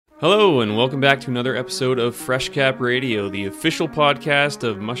Hello, and welcome back to another episode of Fresh Cap Radio, the official podcast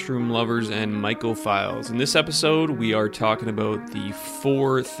of mushroom lovers and mycophiles. In this episode, we are talking about the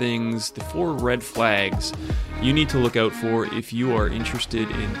four red flags you need to look out for if you are interested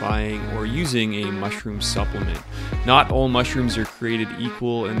in buying or using a mushroom supplement. Not all mushrooms are created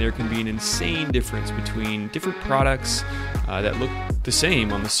equal, and there can be an insane difference between different products that look the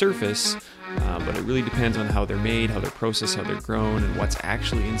same on the surface. But it really depends on how they're made, how they're processed, how they're grown, and what's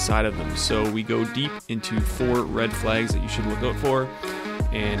actually inside of them. So we go deep into 4 red flags that you should look out for,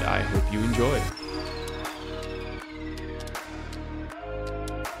 and I hope you enjoy.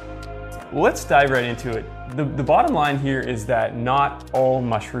 Well, let's dive right into it. The bottom line here is that not all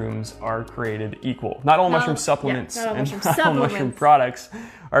mushrooms are created equal. Not all mushroom supplements and all mushroom products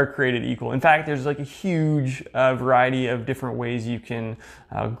are created equal. In fact, there's like a huge variety of different ways you can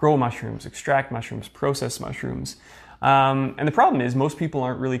grow mushrooms, extract mushrooms, process mushrooms. And the problem is most people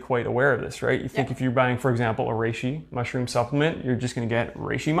aren't really quite aware of this, right? You think if you're buying, for example, a reishi mushroom supplement, you're just going to get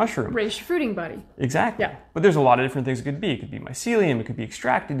reishi mushroom. Reishi fruiting body. Exactly. Yeah. But there's a lot of different things it could be. It could be mycelium, it could be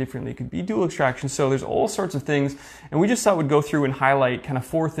extracted differently, it could be dual extraction. So there's all sorts of things. And we just thought we'd go through and highlight kind of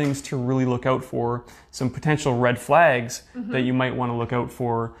 4 things to really look out for, some potential red flags that you might want to look out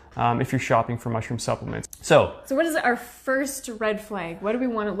for if you're shopping for mushroom supplements. So what is our first red flag? What do we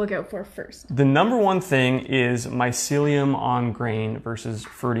want to look out for first? The number one thing is mycelium on grain versus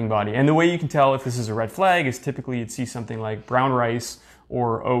fruiting body. And the way you can tell if this is a red flag is typically you'd see something like brown rice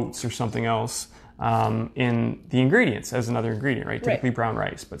or oats or something else in the ingredients as another ingredient, right? Typically brown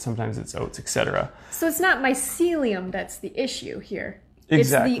rice, but sometimes it's oats, etc. So it's not mycelium that's the issue here.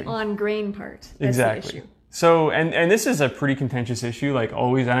 Exactly. It's the on-grain part that's the issue. So, and this is a pretty contentious issue, like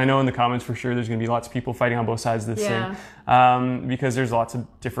always, and I know in the comments for sure there's going to be lots of people fighting on both sides of this thing, because there's lots of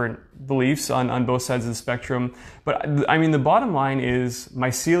different beliefs on both sides of the spectrum. But I mean, the bottom line is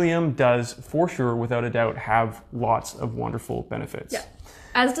mycelium does, for sure, without a doubt, have lots of wonderful benefits. Yeah.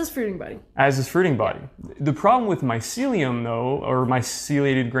 As does fruiting body. As does fruiting body. Yeah. The problem with mycelium, though, or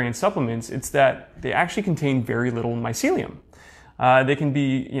myceliated grain supplements, it's that they actually contain very little mycelium. They can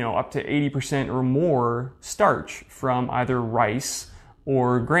be, up to 80% or more starch from either rice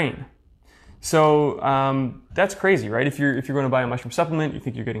or grain. So that's crazy, right? If you're going to buy a mushroom supplement, you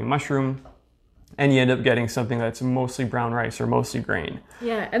think you're getting a mushroom, and you end up getting something that's mostly brown rice or mostly grain.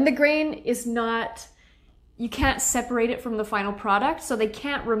 Yeah, and the grain is not, you can't separate it from the final product, so they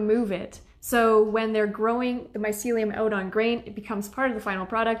can't remove it. So when they're growing the mycelium out on grain, it becomes part of the final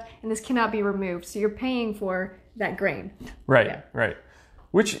product, and this cannot be removed. So you're paying for that grain. Right.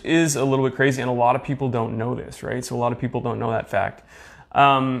 Which is a little bit crazy, and a lot of people don't know this, right? So a lot of people don't know that fact.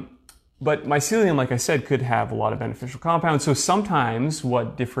 But mycelium, like I said, could have a lot of beneficial compounds. So sometimes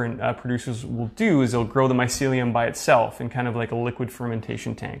what different producers will do is they'll grow the mycelium by itself in kind of like a liquid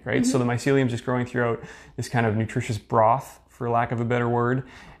fermentation tank, right? So the mycelium is just growing throughout this kind of nutritious broth, for lack of a better word.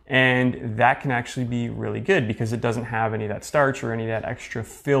 And that can actually be really good because it doesn't have any of that starch or any of that extra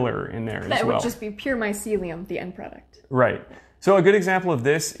filler in there as well. That would just be pure mycelium, the end product. Right. So a good example of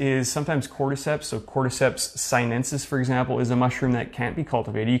this is sometimes cordyceps. So Cordyceps sinensis, for example, is a mushroom that can't be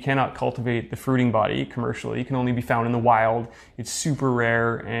cultivated. You cannot cultivate the fruiting body commercially. It can only be found in the wild. It's super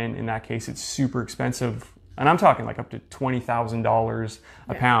rare, and in that case, it's super expensive. And I'm talking like up to $20,000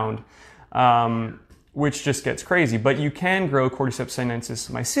 a pound. Which just gets crazy. But you can grow Cordyceps sinensis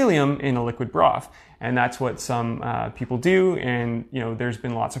mycelium in a liquid broth. And that's what some people do. And, there's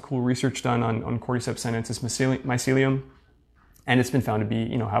been lots of cool research done on Cordyceps sinensis mycelium. And it's been found to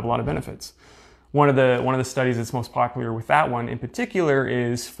be, have a lot of benefits. One of the studies that's most popular with that one in particular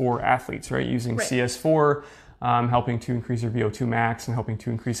is for athletes, right? Using CS4, helping to increase their VO2 max and helping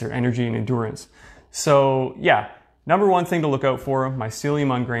to increase their energy and endurance. So, number one thing to look out for,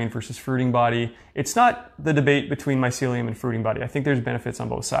 mycelium on grain versus fruiting body. It's not the debate between mycelium and fruiting body. I think there's benefits on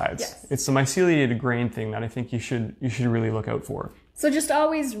both sides. Yes. It's the myceliated grain thing that I think you should really look out for. So just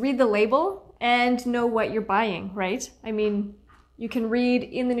always read the label and know what you're buying, right? I mean, you can read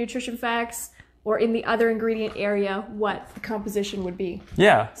in the nutrition facts or in the other ingredient area what the composition would be.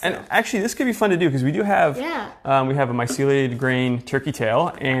 Yeah, so. And actually this could be fun to do because we do have we have a myceliated grain turkey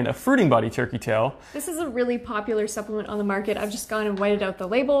tail and a fruiting body turkey tail. This is a really popular supplement on the market. I've just gone and whited out the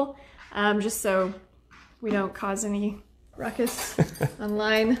label just so we don't cause any ruckus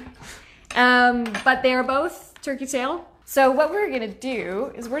online. But they are both turkey tail. So what we're going to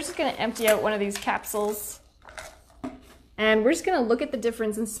do is we're just going to empty out one of these capsules. And we're just going to look at the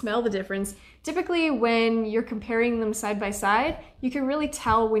difference and smell the difference. Typically, when you're comparing them side by side, you can really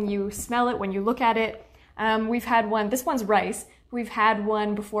tell when you smell it, when you look at it. We've had one, this one's rice. We've had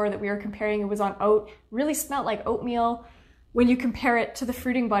one before that we were comparing, it was on oat. Really smelled like oatmeal. when you compare it to the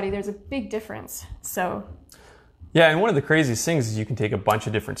fruiting body, there's a big difference. So yeah, and one of the craziest things is you can take a bunch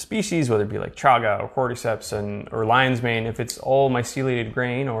of different species, whether it be like chaga or cordyceps or lion's mane. If it's all myceliated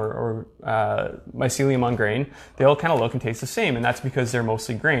grain or mycelium on grain, they all kind of look and taste the same, and that's because they're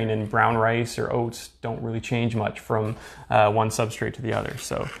mostly grain. And brown rice or oats don't really change much from one substrate to the other.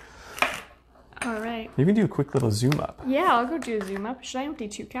 So, all right, maybe do a quick little zoom up. Yeah, I'll go do a zoom up. Should I empty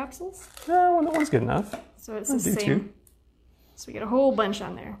 2 capsules? No, that one's good enough. So it's the same. So we get a whole bunch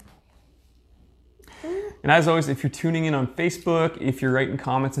on there. And as always, if you're tuning in on Facebook, if you're writing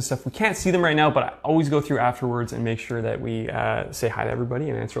comments and stuff, we can't see them right now, but I always go through afterwards and make sure that we say hi to everybody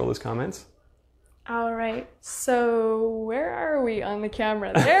and answer all those comments. All right, so where are we on the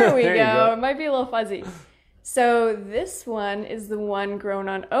camera? There we There you go. go. It might be a little fuzzy. So this one is the one grown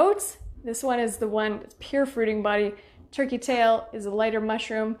on oats. This one is the one that's pure fruiting body. Turkey tail is a lighter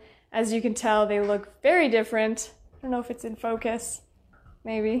mushroom. As you can tell, they look very different. I don't know if it's in focus.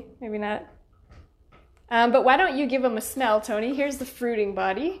 Maybe, maybe not. But why don't you give them a smell, Tony? Here's the fruiting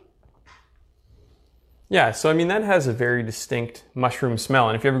body. Yeah, so I mean, that has a very distinct mushroom smell.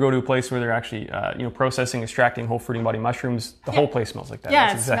 And if you ever go to a place where they're actually processing, extracting whole fruiting body mushrooms, the whole place smells like that.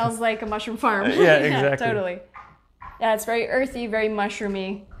 Yeah, That's it smells like a mushroom farm. Yeah, exactly. Totally. Yeah, it's very earthy, very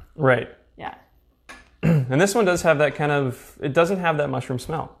mushroomy. Right. Yeah. And this one does have that kind of, it doesn't have that mushroom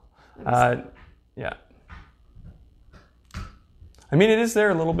smell. Yeah. I mean, it is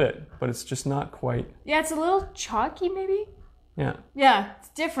there a little bit, but it's just not quite. Yeah, it's a little chalky, maybe. Yeah. Yeah, it's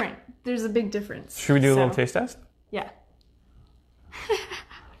different. There's a big difference. Should we do a little taste test? Yeah.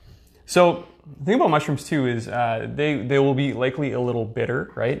 So the thing about mushrooms too is they will be likely a little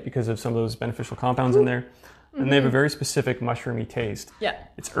bitter, right? Because of some of those beneficial compounds in there. And they have a very specific mushroomy taste. Yeah.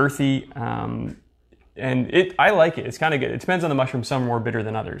 It's earthy, and I like it. It's kind of good. It depends on the mushroom. Some are more bitter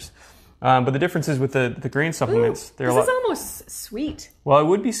than others. But the difference is with the grain supplements. This is almost sweet. Well, it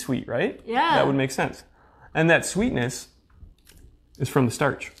would be sweet, right? Yeah. That would make sense. And that sweetness is from the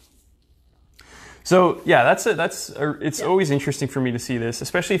starch. So yeah, it's always interesting for me to see this,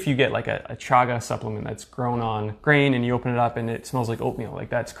 especially if you get like a chaga supplement that's grown on grain and you open it up and it smells like oatmeal. Like,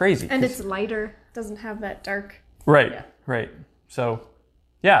 that's crazy. And it's lighter. Doesn't have that dark. Right, Yeah. right. So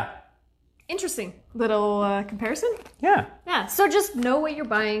yeah. Interesting little comparison. Yeah. Yeah, so just know what you're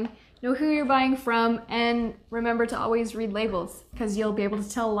buying, know who you're buying from, and remember to always read labels, because you'll be able to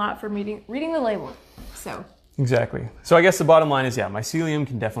tell a lot from reading the label. So Exactly. So I guess the bottom line is, yeah, mycelium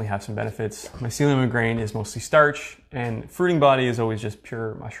can definitely have some benefits. Mycelium in grain is mostly starch, and fruiting body is always just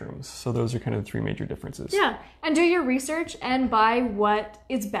pure mushrooms. So those are kind of the 3 major differences. yeah, and do your research and buy what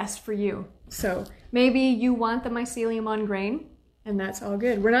is best for you. So maybe you want the mycelium on grain, and that's all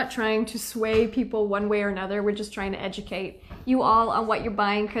good. We're not trying to sway people one way or another. We're just trying to educate you all on what you're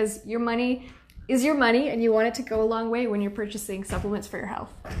buying, because your money is your money, and you want it to go a long way when you're purchasing supplements for your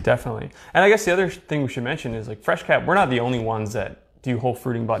health. Definitely. And I guess the other thing we should mention is, like, FreshCap, we're not the only ones that do whole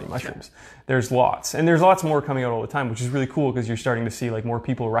fruiting body mushrooms. Sure. There's lots. And there's lots more coming out all the time, which is really cool, because you're starting to see like more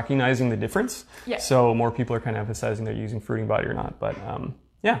people recognizing the difference. Yeah. So more people are kind of emphasizing they're using fruiting body or not. But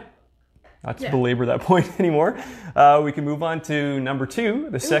yeah. Not to belabor that point anymore. We can move on to number 2,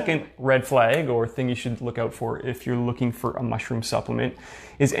 the second red flag or thing you should look out for if you're looking for a mushroom supplement,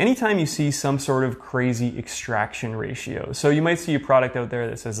 is anytime you see some sort of crazy extraction ratio. So you might see a product out there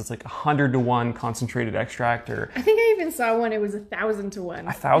that says it's like 100-to-1 concentrated extract, or I think I even saw one, it was 1,000-to-1.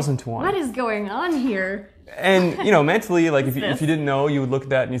 1,000-to-1. What is going on here? And, mentally, like if you didn't know, you would look at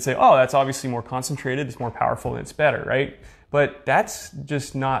that and you'd say, oh, that's obviously more concentrated, it's more powerful, and it's better, right? But that's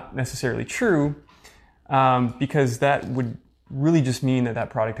just not necessarily true, because that would really just mean that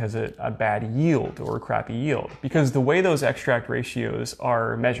product has a bad yield or a crappy yield. Because the way those extract ratios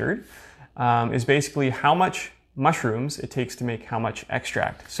are measured is basically how much mushrooms it takes to make how much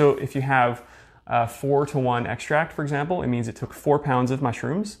extract. So if you have 4-to-1 extract, for example, it means it took 4 pounds of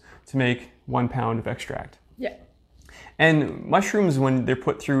mushrooms to make 1 pound of extract. Yeah. And mushrooms, when they're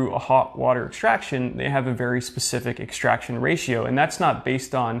put through a hot water extraction, they have a very specific extraction ratio. And that's not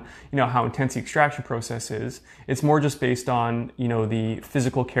based on, how intense the extraction process is. It's more just based on, the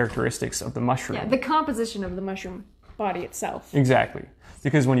physical characteristics of the mushroom. Yeah, the composition of the mushroom body itself. Exactly.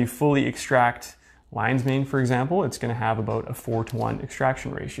 Because when you fully extract lion's mane, for example, it's going to have about a 4-to-1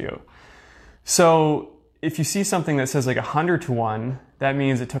 extraction ratio. So if you see something that says like 100-to-1, that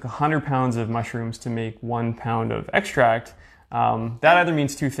means it took 100 pounds of mushrooms to make 1 pound of extract. That either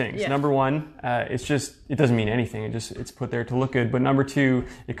means 2 things. Yeah. Number 1, it doesn't mean anything. It's put there to look good. But number 2,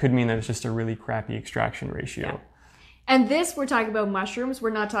 it could mean that it's just a really crappy extraction ratio. Yeah. And this, we're talking about mushrooms. We're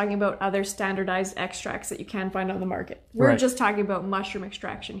not talking about other standardized extracts that you can find on the market. We're Right. just talking about mushroom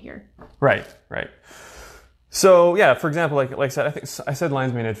extraction here. Right. So yeah, for example, like I said, I said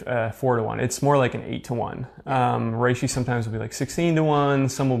lion's mane at 4-1. It's more like an 8-1. Reishi sometimes will be like 16-1.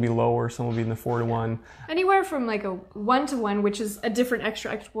 Some will be lower. Some will be in the 4-1. Anywhere from like a 1-1, which is a different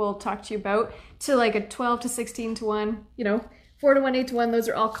extract we'll talk to you about, to like a 12 to 16-1. 4-1, 8-1. Those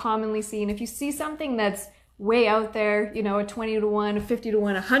are all commonly seen. If you see something that's way out there, a 20-1, a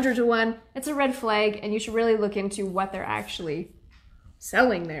 50-1, 100-1, it's a red flag, and you should really look into what they're actually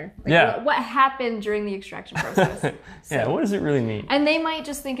selling there. What happened during the extraction process. What does it really mean? And they might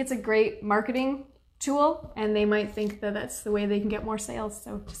just think it's a great marketing tool, and they might think that that's the way they can get more sales.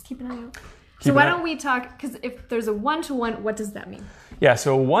 So just keep an eye out. So why don't we talk, because if there's a 1-1, what does that mean? Yeah,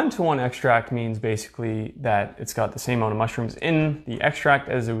 so a 1-1 extract means basically that it's got the same amount of mushrooms in the extract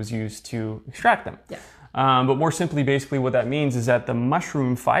as it was used to extract them. Yeah. But more simply, basically what that means is that the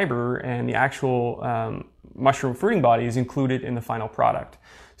mushroom fiber and the actual mushroom fruiting body is included in the final product.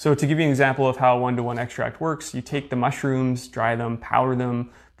 So to give you an example of how a 1-1 extract works, you take the mushrooms, dry them, powder them,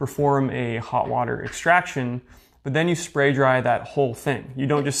 perform a hot water extraction, but then you spray dry that whole thing. You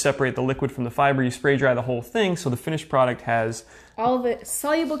don't just separate the liquid from the fiber, you spray dry the whole thing, so the finished product has all the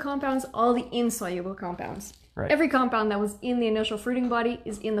soluble compounds, all the insoluble compounds. Right. Every compound that was in the initial fruiting body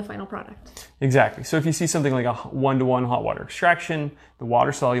is in the final product. Exactly. So if you see something like a 1-1 hot water extraction, the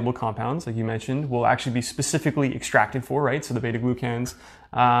water-soluble compounds, like you mentioned, will actually be specifically extracted for, right? So the beta-glucans.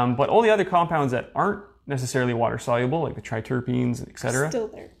 But all the other compounds that aren't necessarily water-soluble, like the triterpenes, etc., still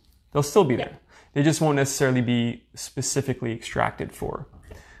there. They'll still be there. They just won't necessarily be specifically extracted for.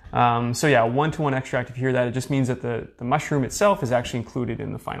 So yeah, 1-1 extract, if you hear that, it just means that the mushroom itself is actually included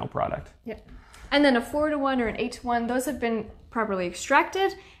in the final product. Yeah. And then a 4-1 or an 8-1, those have been properly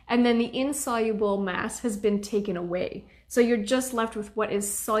extracted, and then the insoluble mass has been taken away. So you're just left with what is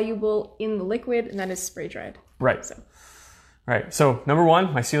soluble in the liquid, and that is spray dried. Right. So number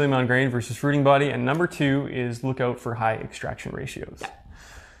 1, mycelium on grain versus fruiting body, and number 2 is look out for high extraction ratios. Yeah.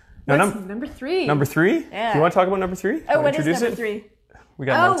 Now, number 3? Number 3? Yeah. Do you want to talk about number 3? Oh, what is number 3? We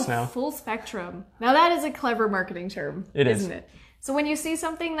got notes now. Full spectrum. Now that is a clever marketing term, isn't it? So when you see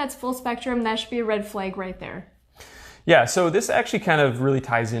something that's full spectrum, that should be a red flag right there. Yeah, so this actually kind of really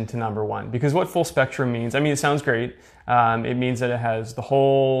ties into number 1, because what full spectrum means, I mean, it sounds great. It means that it has the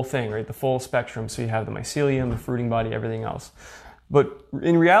whole thing, right? The full spectrum. So you have the mycelium, the fruiting body, everything else. But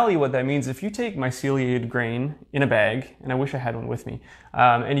in reality, what that means, if you take myceliated grain in a bag, and I wish I had one with me,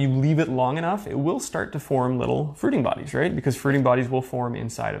 and you leave it long enough, it will start to form little fruiting bodies, right? Because fruiting bodies will form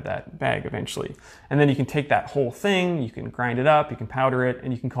inside of that bag eventually. And then you can take that whole thing, you can grind it up, you can powder it,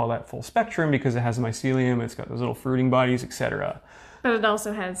 and you can call that full spectrum because it has mycelium, it's got those little fruiting bodies, etc. But it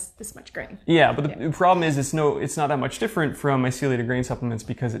also has this much grain. Yeah, but the problem is it's not that much different from myceliated grain supplements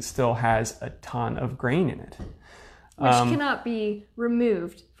because it still has a ton of grain in it. Which cannot be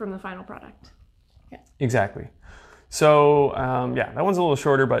removed from the final product. Yeah. Exactly. So that one's a little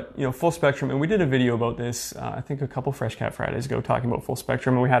shorter, but full spectrum. And we did a video about this, I think a couple Fresh Cat Fridays ago, talking about full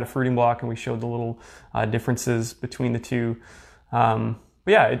spectrum. And we had a fruiting block, and we showed the little differences between the two. But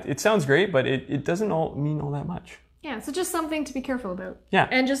yeah, it sounds great, but it doesn't mean all that much. Yeah, so just something to be careful about. Yeah.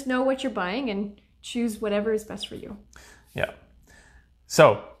 And just know what you're buying and choose whatever is best for you. Yeah.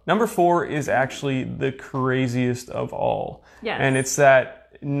 So number 4 is actually the craziest of all. Yes. And it's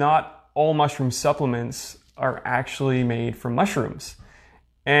that not all mushroom supplements are actually made from mushrooms.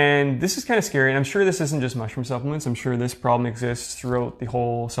 And this is kind of scary. And I'm sure this isn't just mushroom supplements. I'm sure this problem exists throughout the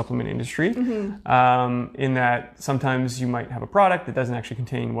whole supplement industry. In that sometimes you might have a product that doesn't actually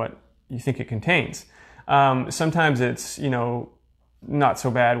contain what you think it contains. Sometimes it's, not so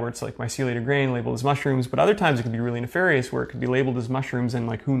bad where it's like myceliated grain labeled as mushrooms, but other times it could be really nefarious where it could be labeled as mushrooms and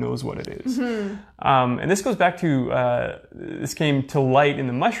like who knows what it is. And this goes back to, this came to light in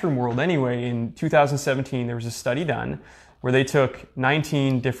the mushroom world anyway. In 2017, there was a study done where they took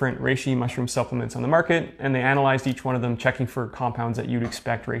 19 different reishi mushroom supplements on the market and they analyzed each one of them, checking for compounds that you'd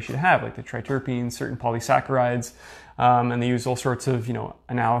expect reishi to have, like the triterpenes, certain polysaccharides, and they used all sorts of,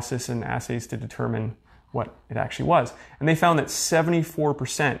 analysis and assays to determine what it actually was. And they found that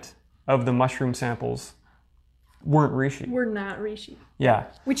 74% of the mushroom samples weren't reishi. Were not reishi. Yeah.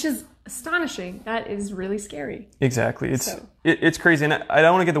 Which is astonishing. That is really scary. Exactly. It's crazy. And I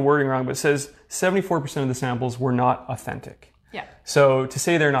don't want to get the wording wrong, but it says 74% of the samples were not authentic. Yeah. So to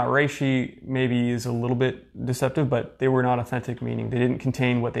say they're not reishi maybe is a little bit deceptive, but they were not authentic, meaning they didn't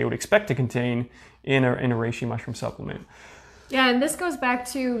contain what they would expect to contain in a reishi mushroom supplement. Yeah, and this goes back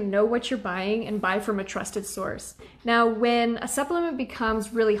to know what you're buying and buy from a trusted source. Now, when a supplement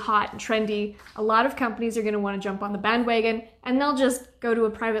becomes really hot and trendy, a lot of companies are going to want to jump on the bandwagon, and they'll just go to a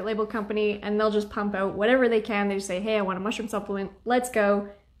private label company and they'll just pump out whatever they can. They just say, hey, I want a mushroom supplement. Let's go.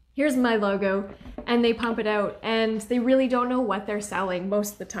 here's my logo, and they pump it out, and they really don't know what they're selling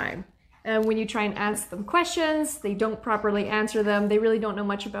most of the time. When you try and ask them questions, they don't properly answer them. They really don't know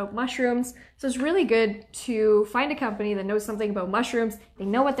much about mushrooms. So it's really good to find a company that knows something about mushrooms. They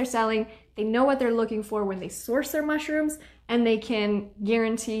know what they're selling. They know what they're looking for when they source their mushrooms, and they can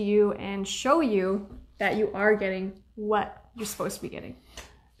guarantee you and show you that you are getting what you're supposed to be getting.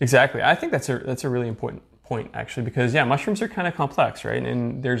 Exactly. I think that's a really important point, actually, because mushrooms are kind of complex, right?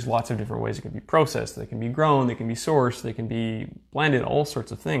 And there's lots of different ways it can be processed. They can be grown, they can be sourced, they can be blended, all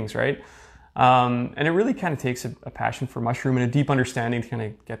sorts of things, right? And it really kind of takes a passion for mushroom and a deep understanding to kind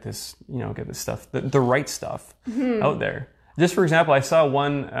of get this stuff, the right stuff out there. Just for example, I saw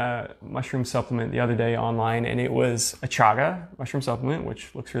one mushroom supplement the other day online, and it was a chaga mushroom supplement,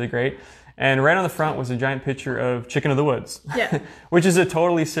 which looks really great. And right on the front was a giant picture of chicken of the woods, which is a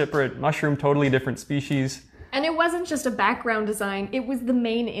totally separate mushroom, totally different species. And it wasn't just a background design, it was the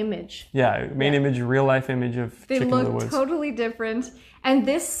main image. Yeah, main image, real life image of chicken of the woods. They looked totally different. And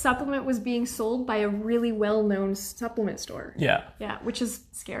this supplement was being sold by a really well-known supplement store. Yeah, which is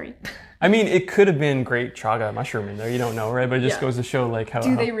scary. I mean, it could have been great chaga mushroom in there. You don't know, right? But it just goes to show like how...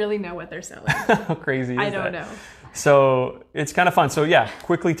 Do they really know what they're selling? How crazy is that? I don't know. So it's kind of fun. So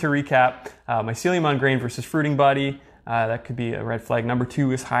quickly to recap, mycelium on grain versus fruiting body. That could be a red flag. Number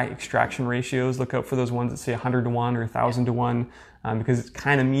 2 is high extraction ratios. Look out for those ones that say 100 to 1 or 1,000 to 1 because it's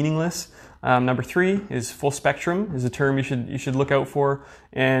kind of meaningless. Number 3 is full spectrum, is a term you should look out for.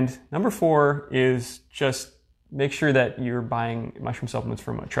 And number 4 is just make sure that you're buying mushroom supplements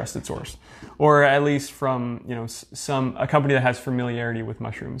from a trusted source, or at least from a company that has familiarity with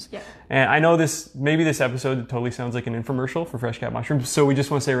mushrooms. Yeah. And I know maybe this episode totally sounds like an infomercial for Fresh Cat Mushrooms, so we just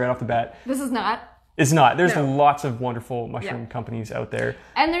want to say right off the bat, this is not. It's not. There's lots of wonderful mushroom companies out there.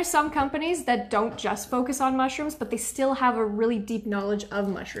 And there's some companies that don't just focus on mushrooms, but they still have a really deep knowledge of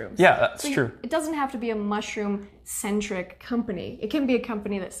mushrooms. Yeah, that's true. It doesn't have to be a mushroom-centric company. It can be a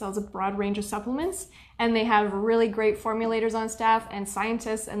company that sells a broad range of supplements, and they have really great formulators on staff and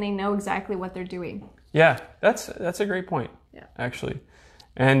scientists, and they know exactly what they're doing. Yeah, that's a great point, actually.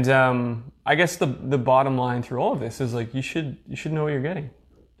 And I guess the bottom line through all of this is like you should know what you're getting.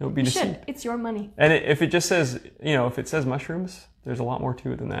 Don't be deceived. It's your money. And if it just says, if it says mushrooms, there's a lot more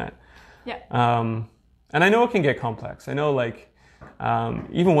to it than that. Yeah. And I know it can get complex. I know,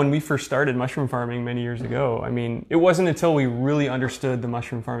 even when we first started mushroom farming many years ago, I mean, it wasn't until we really understood the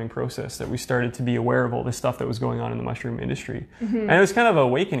mushroom farming process that we started to be aware of all this stuff that was going on in the mushroom industry. Mm-hmm. And it was kind of an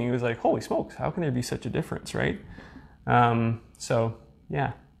awakening. It was like, holy smokes, how can there be such a difference, right?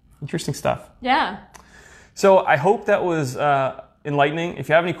 Interesting stuff. Yeah. So I hope that was... enlightening. If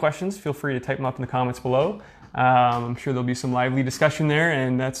you have any questions, feel free to type them up in the comments below. I'm sure there'll be some lively discussion there,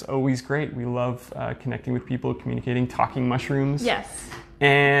 and that's always great. We love connecting with people, communicating, talking mushrooms. Yes.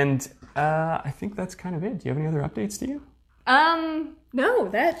 And I think that's kind of it. Do you have any other updates, Steve? No,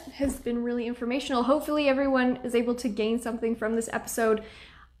 that has been really informational. Hopefully everyone is able to gain something from this episode.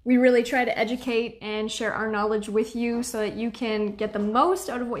 We really try to educate and share our knowledge with you so that you can get the most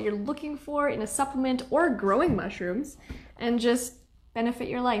out of what you're looking for in a supplement or growing mushrooms and just benefit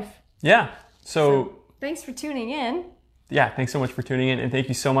your life. Yeah. So thanks for tuning in. Yeah, thanks so much for tuning in. And thank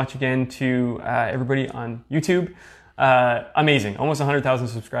you so much again to everybody on YouTube. Amazing. Almost 100,000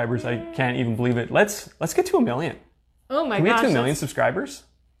 subscribers. I can't even believe it. Let's get to 1 million. Oh my gosh. Can we get to 1 million subscribers?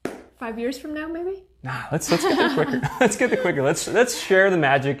 5 years from now, maybe? Nah, let's get there quicker. Let's get there quicker. Let's share the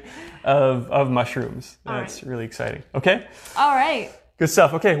magic of mushrooms. That's really exciting. Okay? All right. Good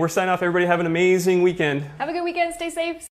stuff. Okay, we're signing off. Everybody have an amazing weekend. Have a good weekend. Stay safe.